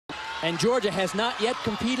And Georgia has not yet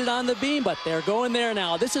competed on the beam, but they're going there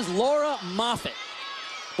now. This is Laura Moffatt.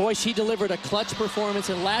 Boy, she delivered a clutch performance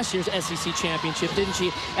in last year's SEC championship, didn't she,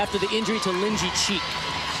 after the injury to Lindsey Cheek?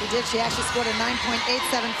 She did. She actually scored a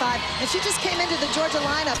 9.875. And she just came into the Georgia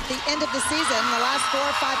lineup at the end of the season, the last 4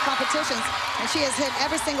 or 5 competitions. And she has hit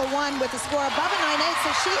every single one with a score above a 9.8, so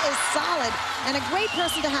she is solid and a great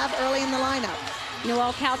person to have early in the lineup.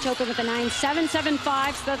 Noelle Couch opened with a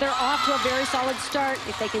 9.775, so they're off to a very solid start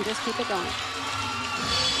if they can just keep it going.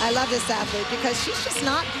 I love this athlete because she's just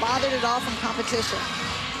not bothered at all from competition.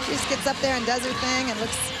 She just gets up there and does her thing and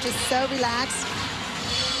looks just so relaxed.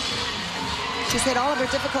 She's hit all of her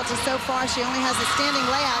difficulties so far. She only has a standing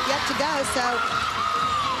layout yet to go, so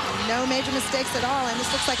no major mistakes at all, and this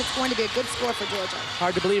looks like it's going to be a good score for Georgia.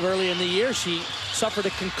 Hard to believe early in the year she suffered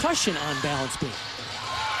a concussion on balance beam.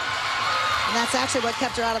 And that's actually what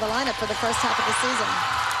kept her out of the lineup for the first half of the season.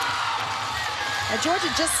 Now,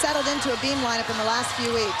 Georgia just settled into a beam lineup in the last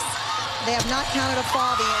few weeks. They have not counted a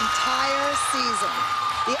fall the entire season.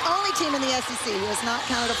 The only team in the SEC who has not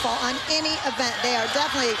counted a fall on any event. They are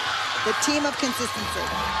definitely the team of consistency.